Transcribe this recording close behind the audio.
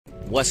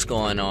What's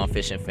going on,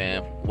 fishing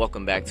fam?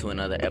 Welcome back to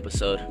another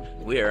episode.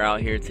 We are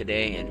out here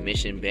today in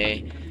Mission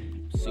Bay.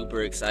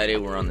 Super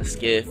excited. We're on the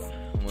skiff.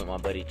 I'm with my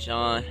buddy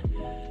John,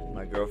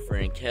 my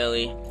girlfriend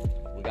Kelly.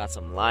 We got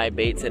some live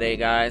bait today,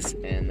 guys,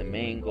 and the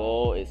main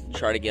goal is to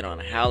try to get on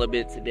a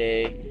halibut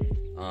today.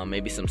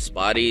 Maybe some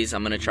spotties.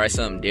 I'm gonna try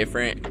something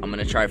different. I'm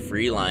gonna try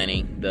free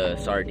lining the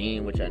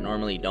sardine, which I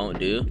normally don't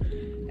do,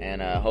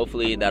 and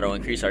hopefully that'll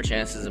increase our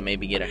chances of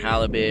maybe get a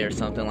halibut or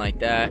something like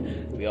that.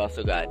 We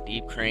also got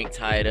deep crank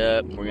tied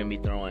up. We're gonna be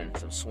throwing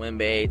some swim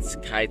baits,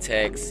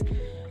 kitex.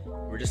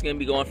 We're just gonna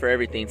be going for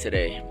everything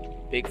today.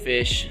 Big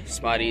fish,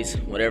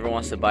 spotties, whatever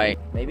wants to bite.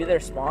 Maybe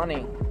they're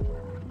spawning.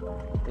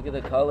 Look at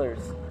the colors.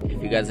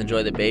 If you guys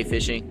enjoy the bait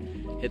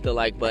fishing, hit the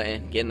like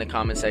button, get in the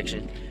comment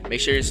section. Make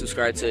sure you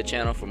subscribe to the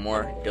channel for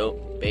more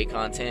dope bait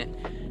content.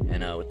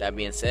 And with that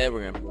being said,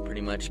 we're gonna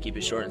pretty much keep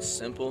it short and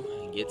simple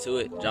and get to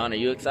it. John, are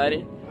you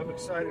excited? I'm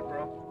excited,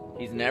 bro.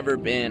 He's never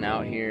been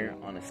out here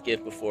on a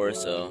skiff before,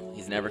 so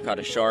he's never caught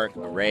a shark, a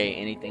ray,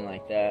 anything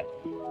like that.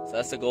 So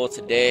that's the goal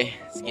today,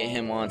 is get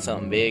him on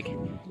something big.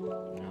 And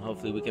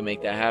hopefully we can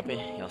make that happen.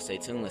 Y'all stay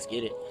tuned, let's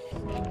get it.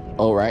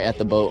 Oh, right at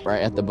the boat,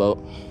 right at the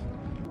boat.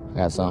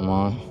 Got something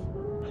on.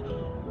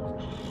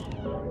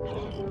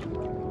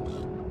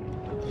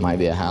 Might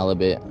be a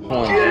halibut.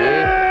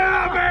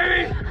 Yeah,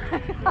 baby!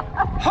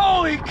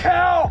 Holy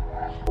cow!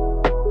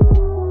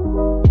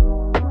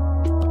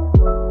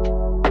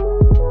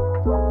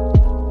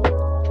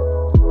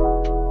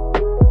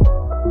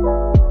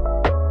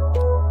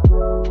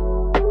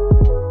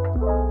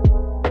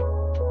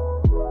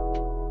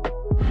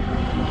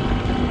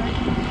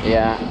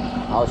 Yeah,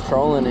 I was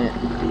trolling it.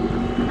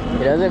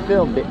 He doesn't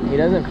feel big. He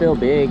doesn't feel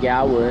big.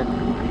 Yeah, I would.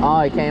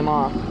 Oh, he came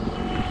off.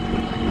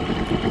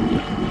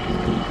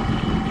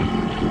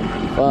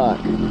 Fuck.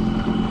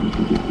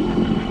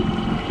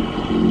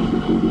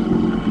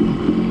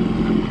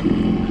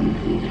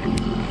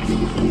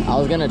 I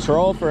was gonna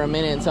troll for a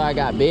minute until I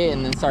got bit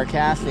and then start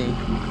casting.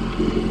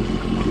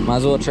 Might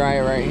as well try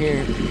it right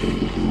here.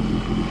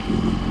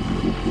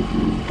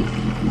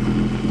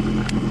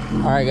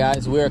 Alright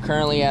guys, we are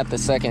currently at the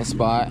second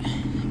spot.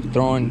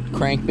 Throwing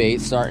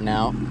crankbaits, starting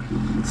out.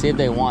 See if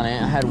they want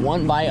it. I had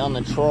one bite on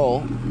the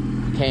troll.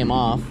 Came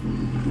off.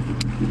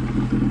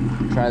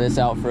 Try this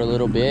out for a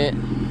little bit.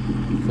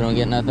 If we don't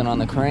get nothing on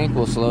the crank,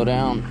 we'll slow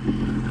down.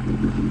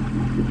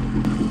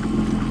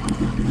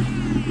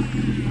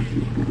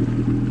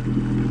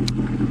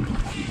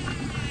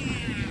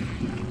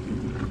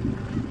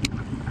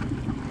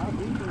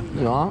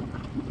 You want?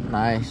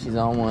 Nice, she's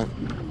on one.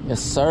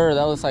 Yes sir,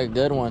 that looks like a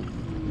good one.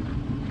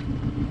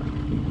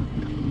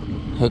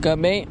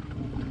 Hookup bait?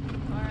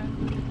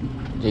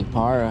 Jig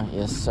para,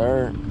 yes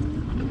sir.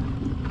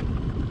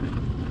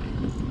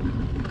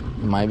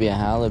 It might be a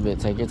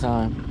halibut, take your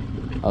time.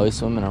 Oh, he's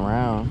swimming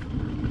around.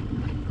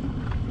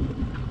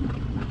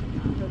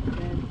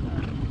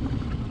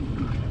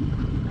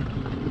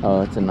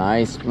 Oh, it's a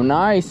nice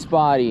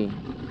spotty.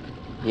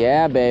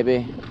 Yeah,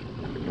 baby.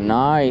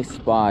 Nice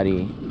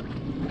spotty.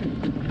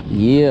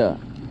 Yeah.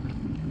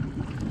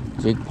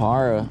 Jig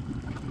para.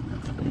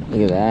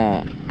 Look at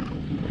that.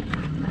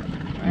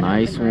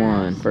 Nice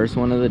one. First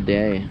one of the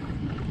day.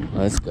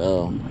 Let's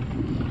go.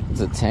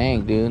 It's a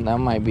tank, dude. That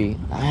might be...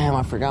 Damn,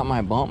 I forgot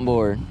my bump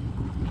board.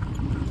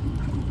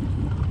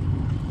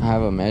 I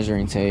have a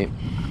measuring tape.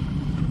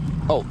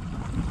 Oh.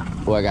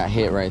 Boy, I got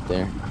hit right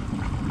there.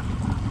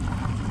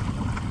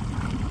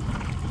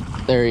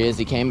 There he is.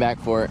 He came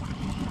back for it.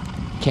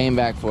 Came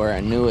back for it.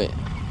 I knew it.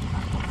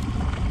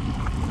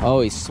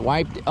 Oh, he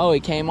swiped it. Oh, he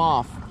came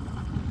off.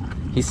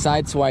 He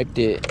sideswiped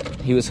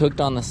it. He was hooked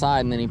on the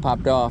side and then he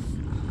popped off.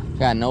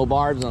 Got no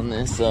barbs on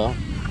this, so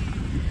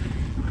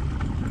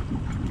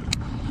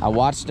I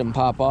watched him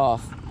pop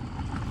off.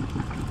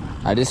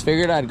 I just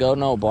figured I'd go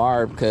no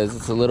barb because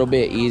it's a little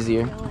bit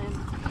easier.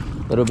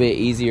 A little bit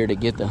easier to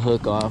get the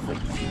hook off. It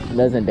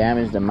doesn't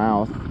damage the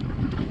mouth.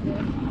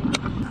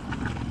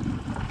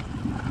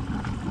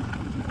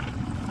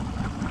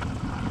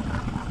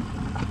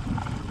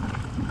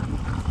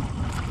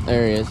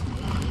 There he is.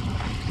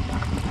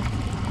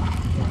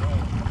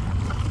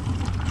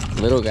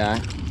 Little guy.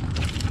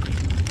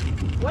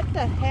 What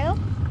the hell?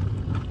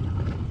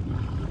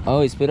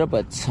 Oh, he spit up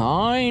a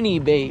tiny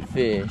bait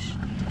fish.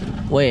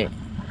 Wait,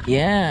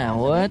 yeah,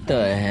 what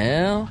the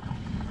hell?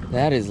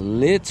 That is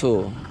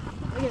little.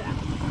 Look at that.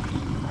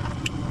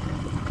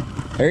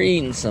 They're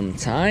eating some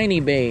tiny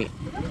bait.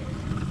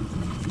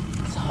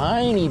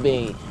 Tiny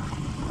bait.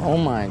 Oh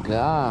my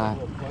god.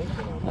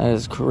 That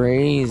is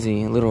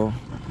crazy. Little,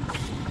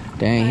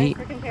 dang, Nice he,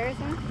 for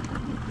comparison.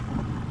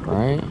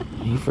 right?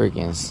 He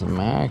freaking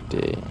smacked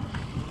it.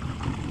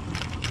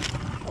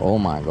 Oh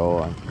my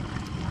god.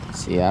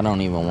 See, I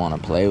don't even want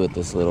to play with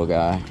this little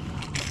guy.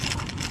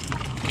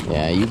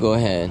 Yeah, you go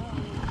ahead.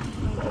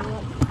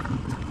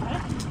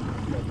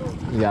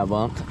 You got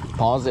bumped.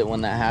 Pause it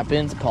when that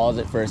happens. Pause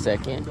it for a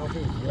second.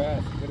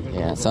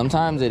 Yeah,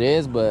 sometimes it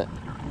is, but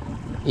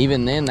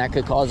even then, that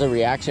could cause a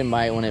reaction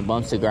bite when it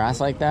bumps the grass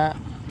like that.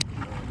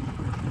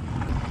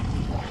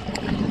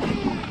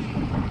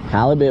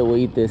 Halibut will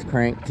eat this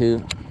crank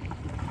too.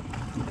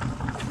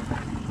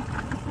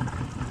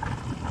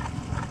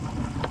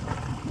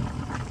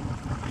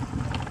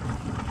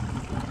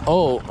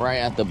 Oh, right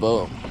at the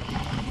boat.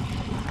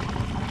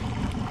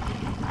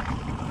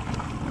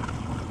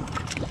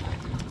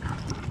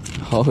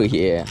 Oh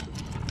yeah.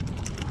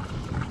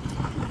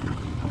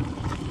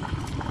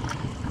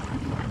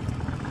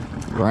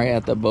 Right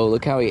at the boat.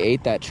 Look how he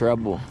ate that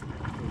treble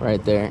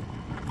right there.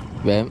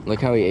 Babe,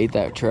 look how he ate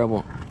that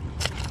treble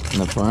in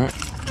the front.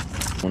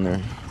 When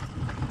they're...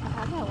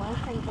 I got one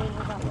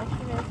crankbait about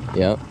yesterday.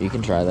 Yep, you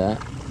can try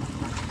that.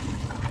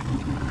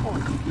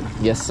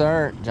 Yes,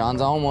 sir.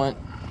 John's on one.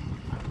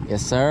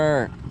 Yes,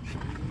 sir.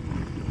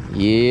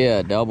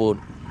 Yeah, doubled.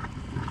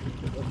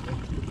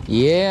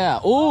 Yeah.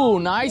 Ooh,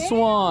 nice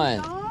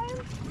one.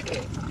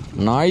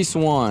 Nice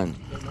one.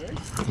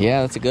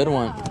 Yeah, that's a good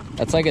one.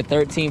 That's like a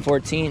 13,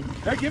 14.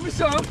 Hey, give me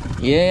some.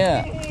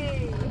 Yeah.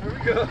 There we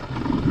go.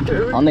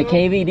 There we On the go.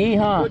 KVD,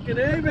 huh? Fucking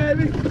A,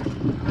 baby.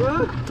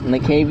 What? On the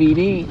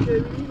KVD.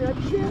 KVD, that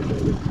shit.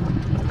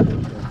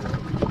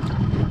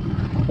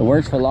 It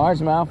works for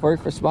largemouth,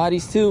 works for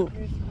spotties too.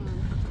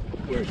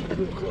 Where's your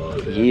blue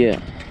claws at? Yeah.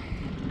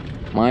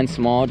 Mine's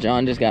small.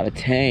 John just got a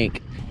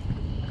tank.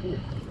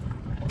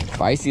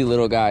 Feisty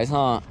little guys,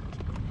 huh?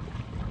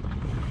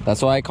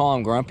 That's why I call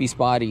them grumpy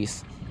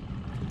spotties.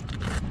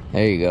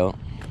 There you go.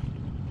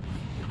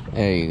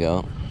 There you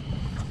go.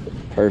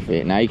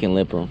 Perfect. Now you can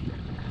lip them.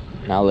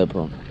 Now lip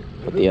them.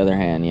 With the other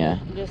hand, yeah.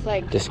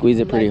 Just squeeze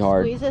it pretty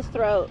hard. Squeeze his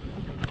throat.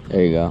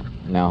 There you go.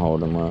 Now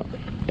hold them up.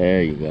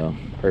 There you go.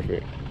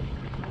 Perfect.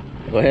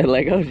 Go ahead,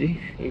 let go, G.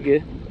 You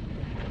good?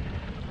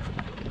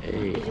 There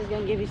you He's go. just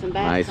gonna give you some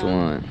back. Nice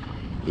one.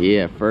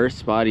 Yeah, first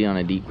spotty on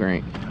a deep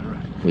crank.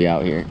 We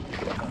out here.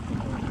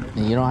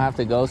 And you don't have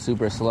to go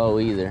super slow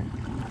either.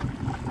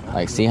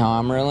 Like, see how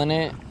I'm reeling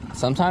it?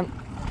 Sometimes...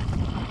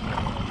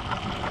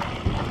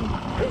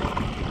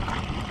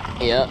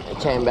 Yep, it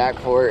came back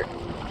for it.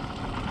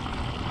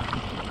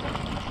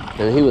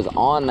 Dude, he was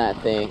on that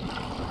thing.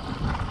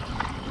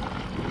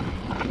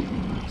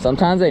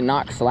 Sometimes they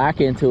knock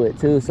slack into it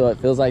too, so it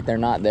feels like they're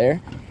not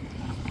there.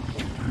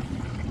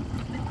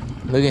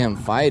 Look at him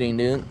fighting,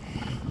 dude.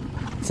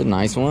 It's a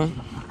nice one.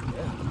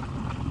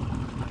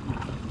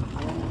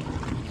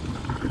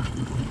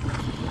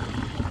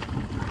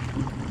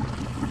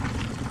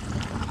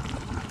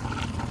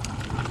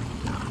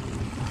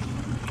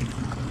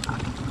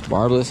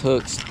 Barbless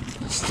hooks,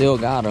 still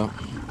got him.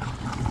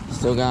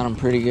 Still got him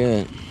pretty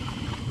good.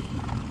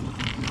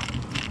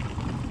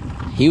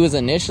 He was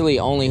initially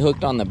only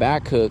hooked on the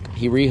back hook.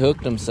 He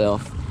rehooked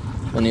himself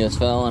when he was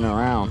failing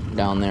around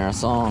down there. I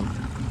saw him.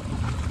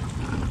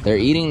 They're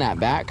eating that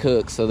back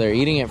hook, so they're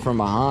eating it from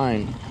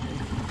behind.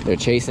 They're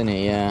chasing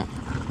it, yeah.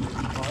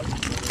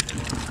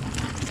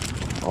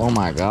 Oh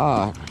my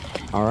God.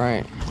 All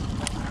right.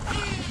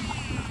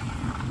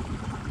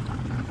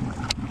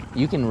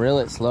 You can reel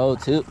it slow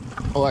too.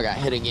 Oh, I got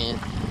hit again.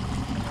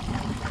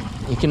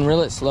 You can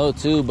reel it slow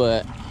too,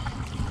 but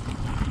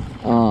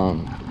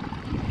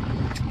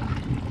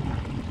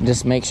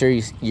just make sure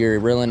you're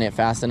reeling it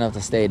fast enough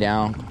to stay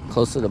down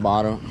close to the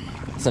bottom.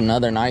 It's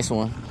another nice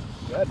one.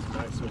 That's a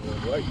nice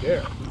one right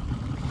there.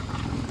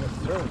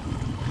 Let's turn.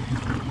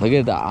 Look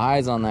at the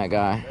eyes on that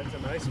guy. That's a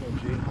nice one,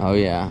 G. Oh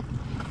yeah.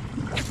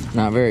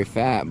 Not very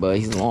fat, but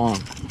he's long.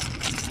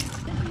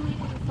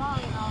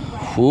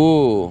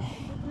 Ooh.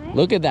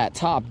 Look at that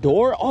top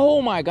door.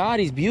 Oh my God,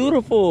 he's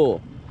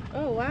beautiful.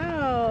 Oh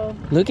wow.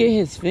 Look at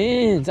his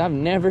fins. I've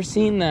never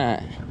seen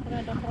that.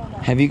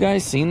 Have you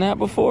guys seen that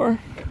before?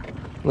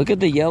 Look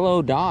at the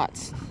yellow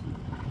dots.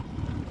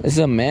 This is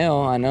a male,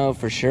 I know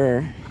for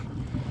sure.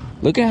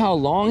 Look at how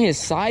long his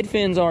side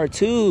fins are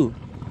too.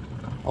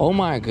 Oh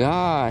my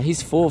God,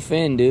 he's full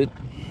fin, dude.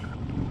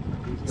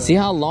 See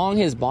how long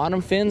his bottom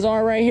fins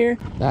are right here?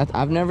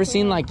 I've never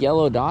seen like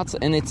yellow dots,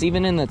 and it's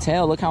even in the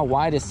tail. Look how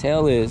wide his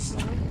tail is.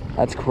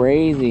 That's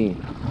crazy.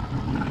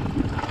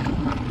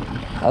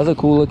 That was a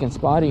cool looking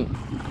spotty.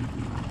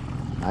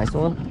 Nice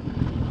one.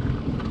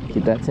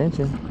 Keep that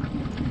tension.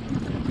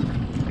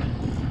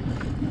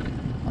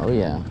 Oh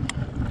yeah.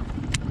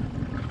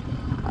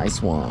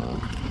 Nice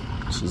one.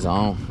 She's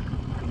on.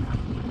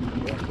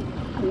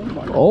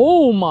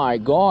 Oh my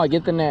God,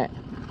 get the net.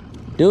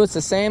 Dude, it's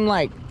the same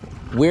like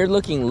weird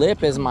looking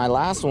lip as my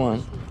last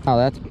one. Oh,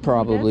 that's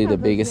probably the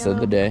biggest of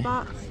the day.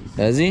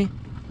 Does he?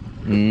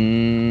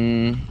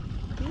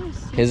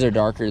 His are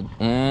darker.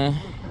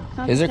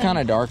 His are kind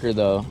of darker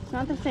though. It's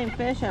not the same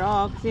fish at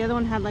all, because the other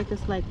one had like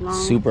this like long.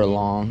 Super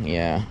long,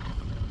 yeah.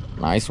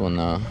 Nice one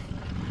though.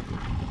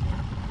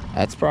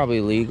 That's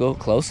probably legal,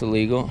 close to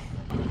legal.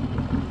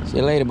 See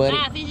you later, buddy.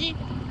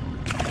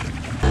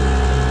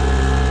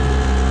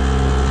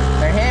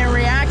 They're hitting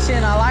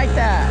reaction, I like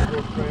that.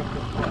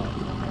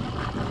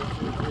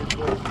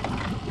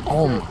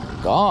 Oh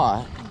my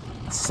God.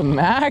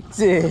 Smacked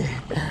it.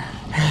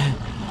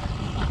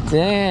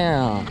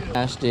 Damn.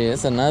 Gosh, dude,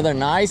 it's another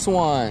nice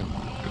one.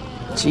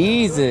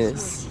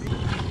 Jesus.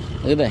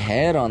 Look at the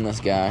head on this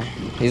guy.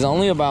 He's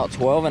only about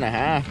 12 and a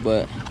half,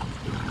 but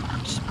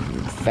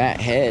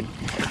fat head.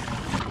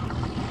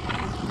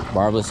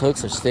 Barbless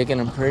hooks are sticking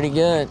them pretty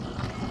good.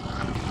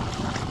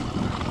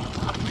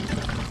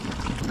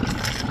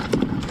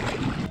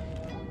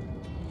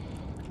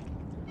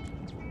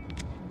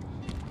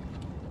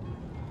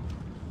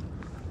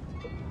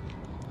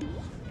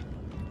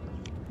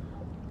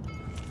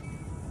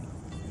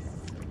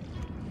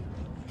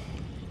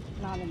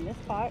 Not in this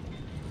spot.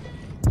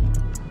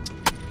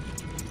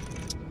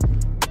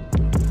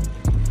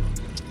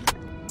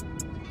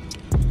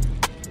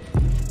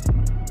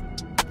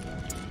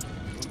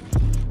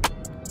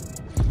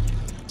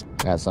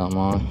 Got something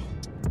on.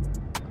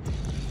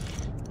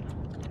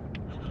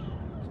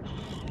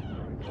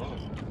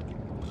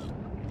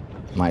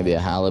 Might be a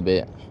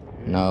halibut.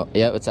 No,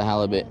 yep, it's a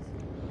halibut.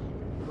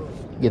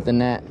 Get the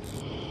net.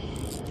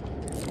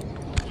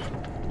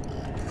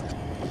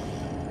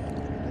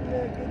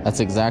 That's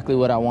exactly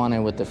what I wanted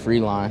with the free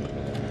line.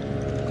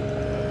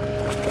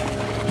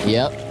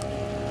 Yep,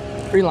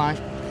 free line.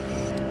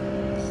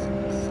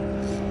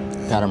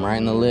 Got him right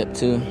in the lip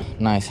too.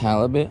 Nice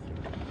halibut.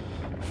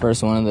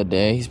 First one of the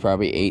day. He's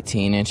probably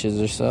 18 inches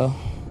or so.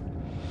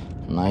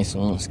 Nice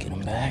one. Let's get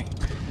him back.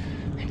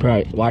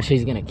 Probably watch.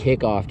 He's gonna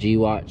kick off. G,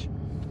 watch.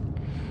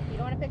 You don't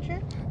want a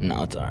picture?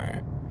 No, it's all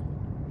right.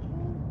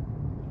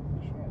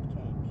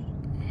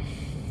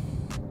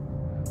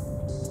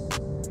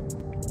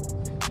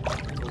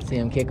 See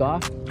him kick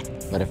off.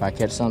 But if I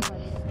catch something,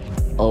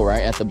 oh,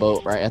 right at the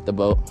boat. Right at the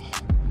boat.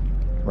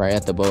 Right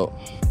at the boat.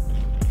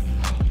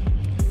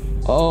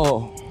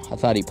 Oh, I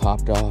thought he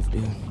popped off,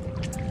 dude.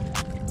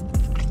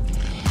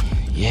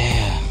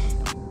 Yeah.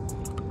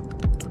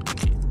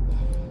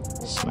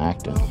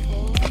 Smacked him.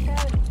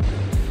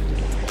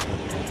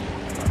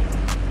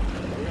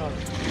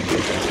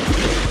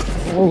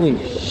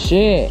 Holy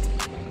shit.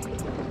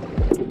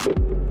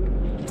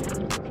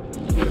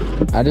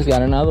 I just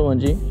got another one,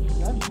 G.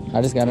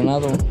 I just got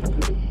another one.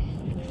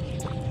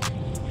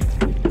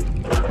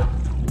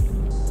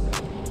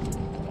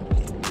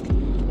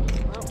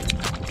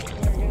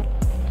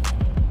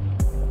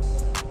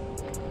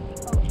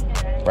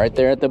 Right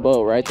there at the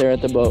boat, right there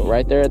at the boat,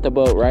 right there at the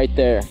boat, right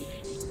there.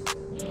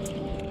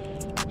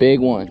 Big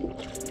one.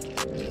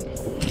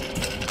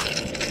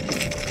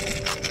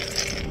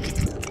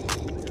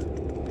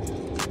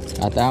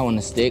 Got that one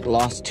to stick.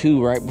 Lost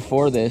two right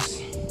before this.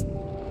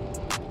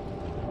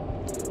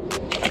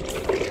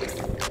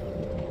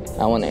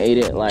 That one ate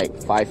it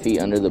like 5 feet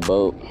under the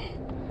boat.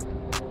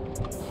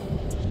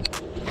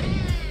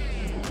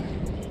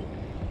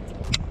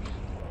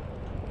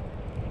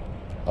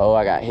 Oh,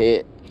 I got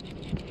hit.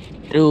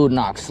 Dude,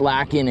 knocked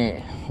slack in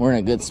it. We're in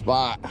a good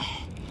spot.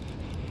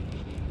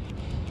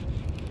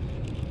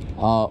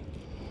 Oh,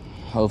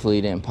 hopefully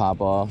he didn't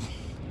pop off.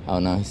 Oh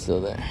no, he's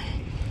still there.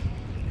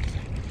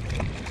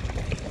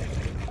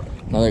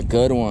 Another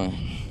good one.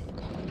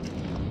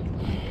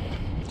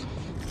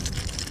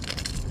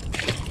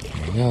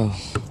 There he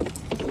goes.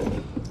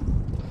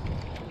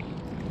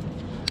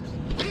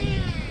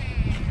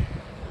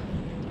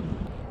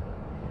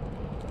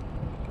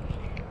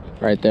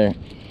 Right there.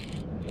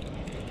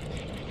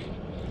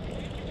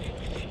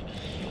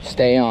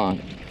 Stay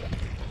on.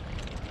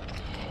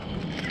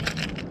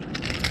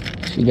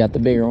 She got the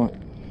bigger one.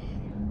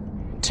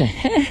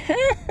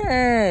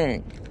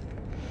 Dang.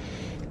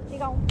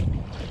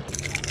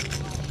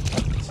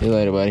 See you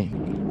later, buddy.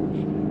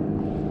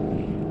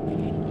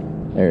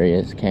 There he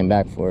is. Came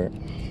back for it.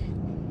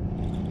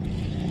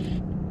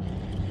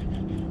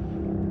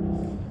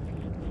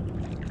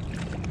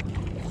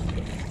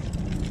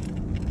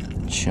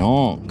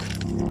 Chunk.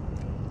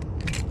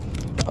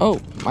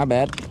 Oh, my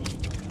bad.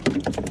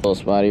 Little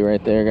spotty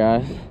right there,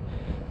 guys.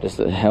 Just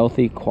a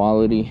healthy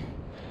quality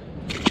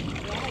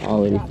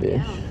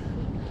fish.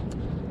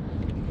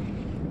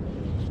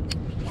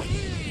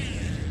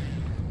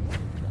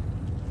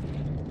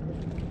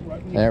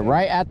 They're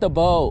right at the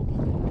boat.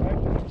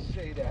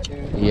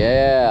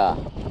 Yeah.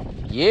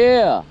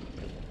 Yeah.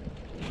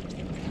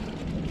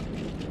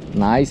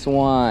 Nice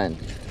one.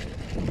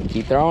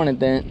 Keep throwing it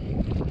then.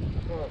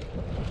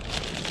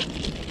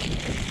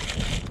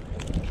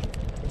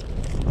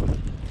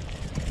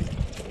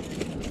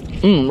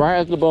 Right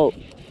at the boat.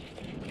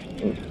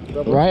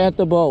 Right at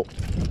the boat.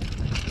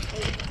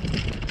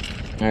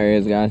 There he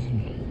is, guys.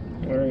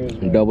 There he is,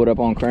 man. Doubled up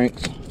on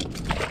cranks.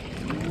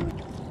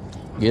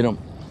 Get him.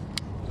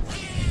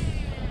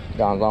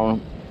 John's on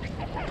him.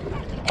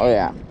 Oh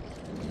yeah.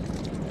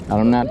 Got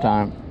him that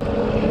time.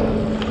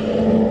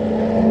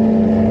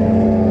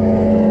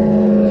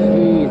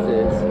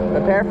 Jesus.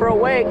 Prepare for a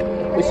wake.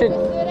 We should.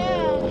 Sit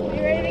down.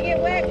 You ready to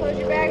get wet? Close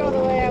your bag all the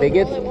way out.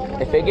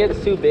 If it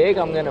gets too big,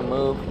 I'm gonna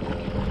move.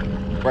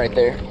 Right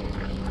there.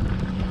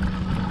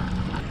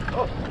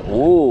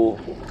 Ooh.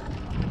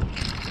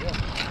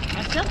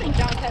 I still think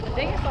John's had the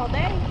biggest all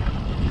day.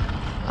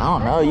 I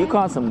don't know. You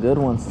caught some good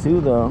ones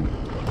too, though.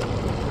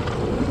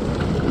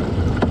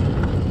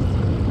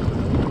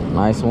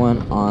 Nice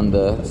one on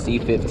the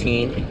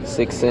C15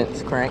 6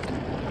 cents crank. If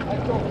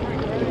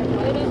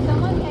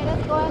someone hit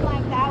us going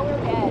like that, we're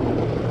dead.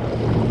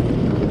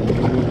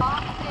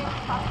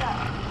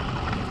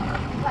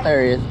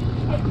 There he is.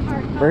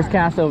 First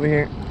cast over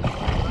here.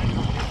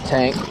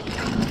 Tank.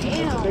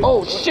 Damn.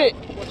 Oh shit!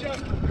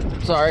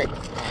 Sorry.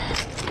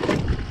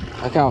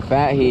 Look how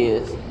fat he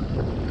is.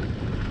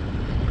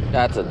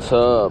 That's a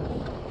tub.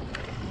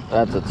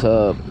 That's a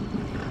tub.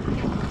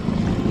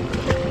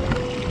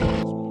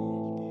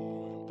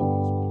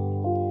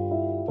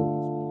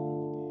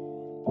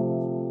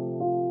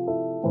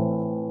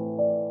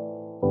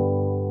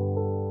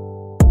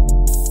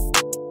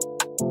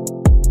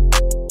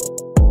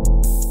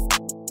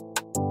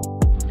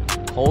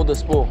 Hold the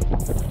spool.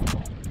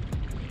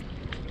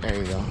 There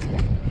you go.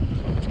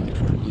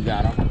 You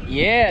got him.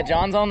 Yeah,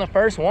 John's on the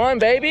first one,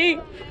 baby.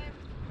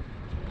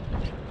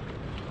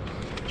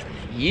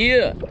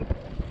 Yeah.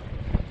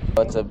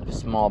 It's a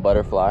small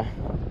butterfly.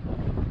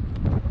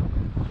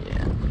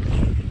 Yeah.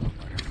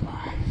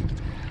 Butterfly.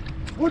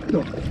 What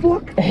the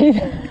fuck?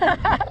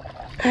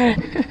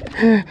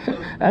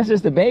 That's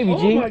just a baby,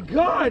 G. Oh my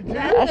god, dude.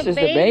 That's just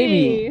a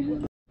baby.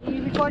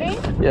 You recording?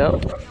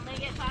 Yep.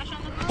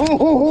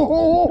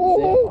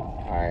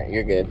 Oh, Alright,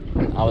 you're good.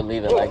 I would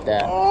leave it like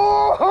that.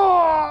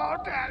 oh,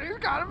 Daddy's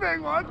got a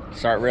big one.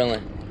 Start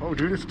reeling. Oh,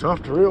 dude, it's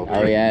tough to reel.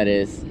 Oh yeah, it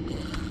is.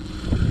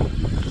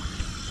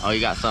 Oh, you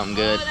got something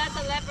good. Oh,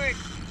 that's a leopard.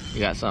 You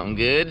got something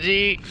good,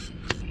 G.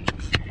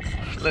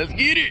 Let's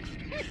get it.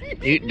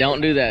 You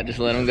don't do that. Just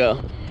let him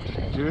go.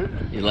 Dude.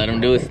 You let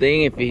him do his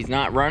thing. If he's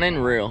not running,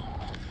 reel.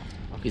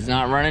 If he's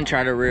not running,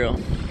 try to reel.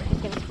 He's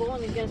gonna spool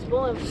him. He's gonna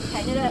spool him.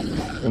 Tighten it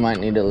up. We might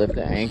need to lift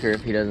the anchor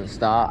if he doesn't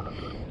stop.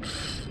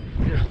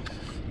 Yeah.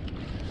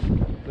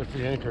 Lift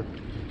the anchor.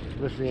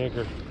 Lift the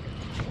anchor.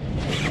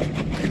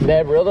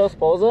 Dad, reel those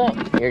poles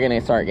up. You're gonna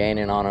start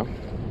gaining on him.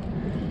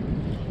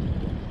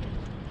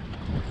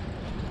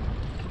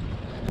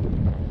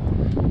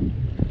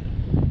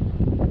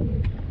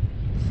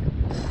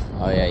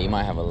 Oh yeah, you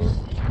might have a.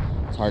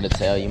 It's hard to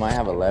tell. You might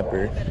have a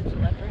leopard. It's a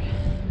leopard.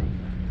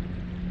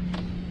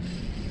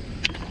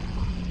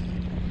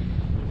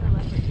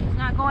 He's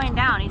not going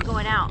down. He's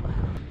going out.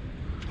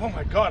 Oh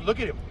my god, look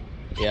at him.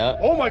 Yep.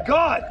 Oh my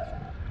god.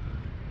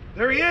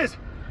 There he is.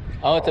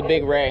 Oh, it's a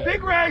big ray.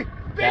 Big Ray.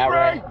 Big Bat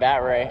Ray. ray.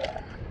 Bat ray.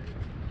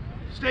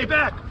 Stay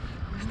back.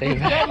 Stay He's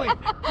back. deadly.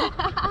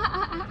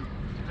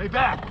 Stay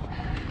back.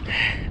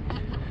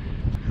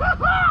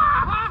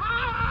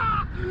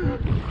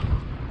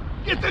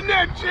 Get the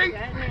net, G.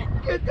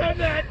 Get that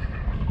net.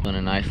 Doing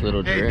a nice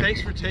little Hey, drift.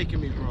 thanks for taking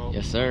me, bro.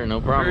 Yes, sir. No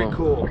problem. Very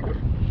cool.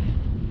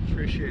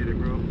 Appreciate it,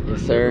 bro.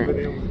 Yes,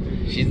 sir.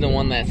 She's the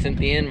one that sent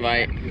the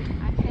invite. I said,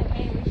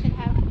 hey, we should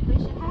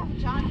have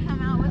John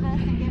come out with us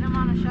and get him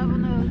on a shovel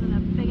nose and a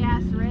big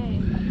ass ray.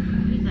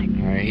 He's like,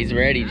 All right, he's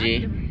ready,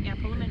 G. Yeah,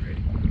 pull him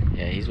in.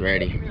 Yeah, he's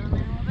ready. Reel him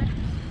in a little bit.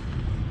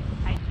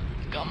 Tight.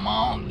 Come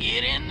on,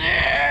 get in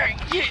there.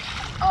 Get.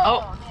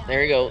 Oh,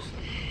 there he goes.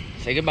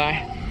 Say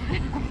goodbye.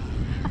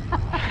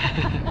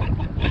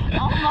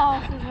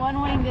 Almost. His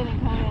one wing didn't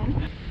come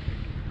in.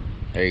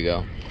 There you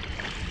go.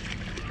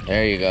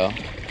 There you go.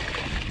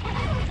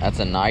 That's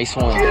a nice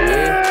one, dude.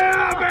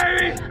 Yeah,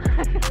 baby!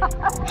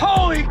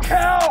 Holy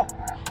cow!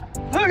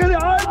 Look at the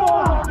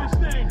eyeballs on this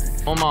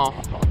thing! Come on.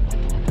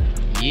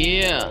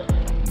 Yeah.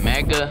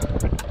 Mega.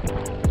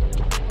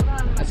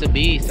 That's a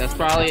beast. That's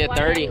probably a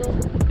 30.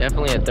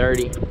 Definitely a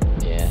 30.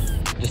 Yeah.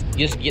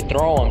 Just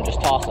throw them.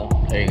 Just toss them.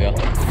 There you go.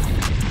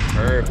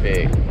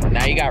 Perfect.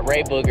 Now you got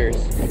ray boogers.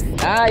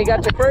 Ah, you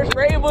got your first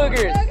ray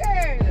boogers.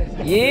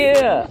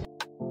 Yeah.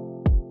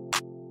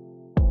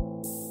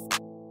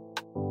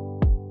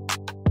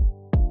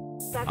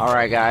 All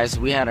right, guys,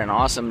 we had an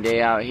awesome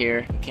day out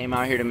here. Came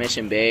out here to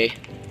Mission Bay.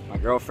 My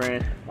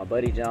girlfriend, my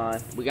buddy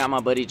John. We got my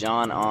buddy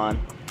John on.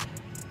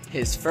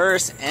 His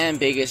first and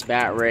biggest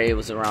bat ray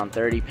was around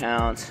 30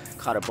 pounds.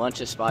 Caught a bunch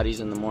of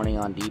spotties in the morning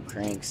on deep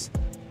cranks.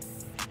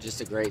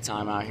 Just a great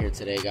time out here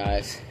today,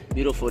 guys.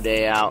 Beautiful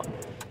day out.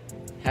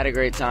 Had a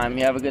great time.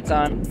 You have a good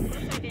time?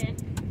 I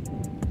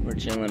did. We're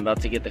chilling,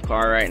 about to get the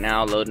car right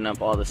now, loading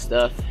up all the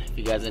stuff. If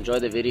you guys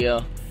enjoyed the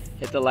video,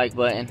 hit the like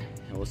button,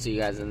 and we'll see you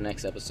guys in the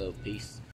next episode. Peace.